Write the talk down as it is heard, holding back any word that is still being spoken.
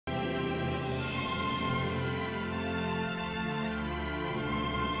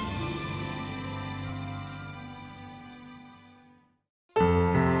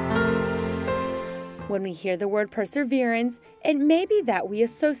When we hear the word perseverance, it may be that we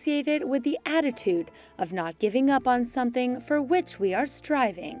associate it with the attitude of not giving up on something for which we are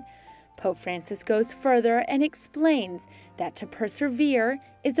striving. Pope Francis goes further and explains that to persevere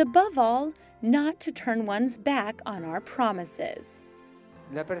is above all not to turn one's back on our promises.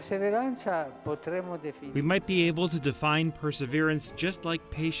 We might be able to define perseverance just like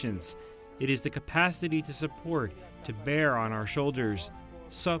patience. It is the capacity to support, to bear on our shoulders,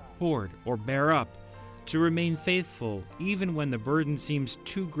 support or bear up, to remain faithful even when the burden seems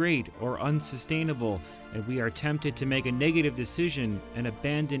too great or unsustainable and we are tempted to make a negative decision and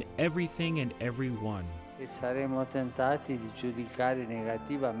abandon everything and everyone. E saremo tentati di giudicare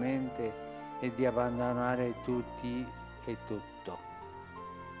negativamente e di abbandonare tutti e tutto.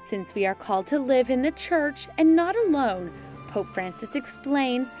 Since we are called to live in the Church and not alone, Pope Francis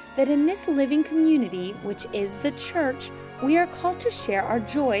explains that in this living community, which is the Church, we are called to share our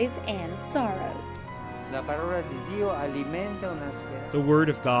joys and sorrows. The Word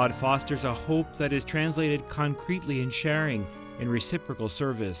of God fosters a hope that is translated concretely in sharing, in reciprocal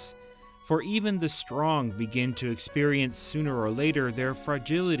service. For even the strong begin to experience sooner or later their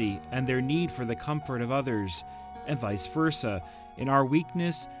fragility and their need for the comfort of others, and vice versa. In our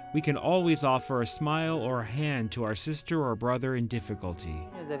weakness, we can always offer a smile or a hand to our sister or brother in difficulty.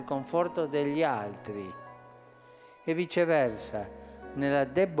 Del conforto degli altri. E viceversa, nella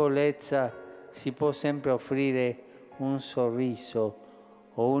debolezza si può sempre offrire un sorriso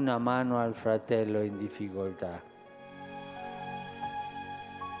o una mano al fratello in difficoltà.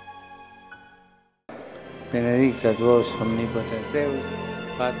 Benedicat vos omnipotens Deus,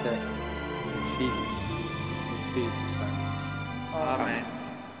 Pater, et Filius, et Spiritus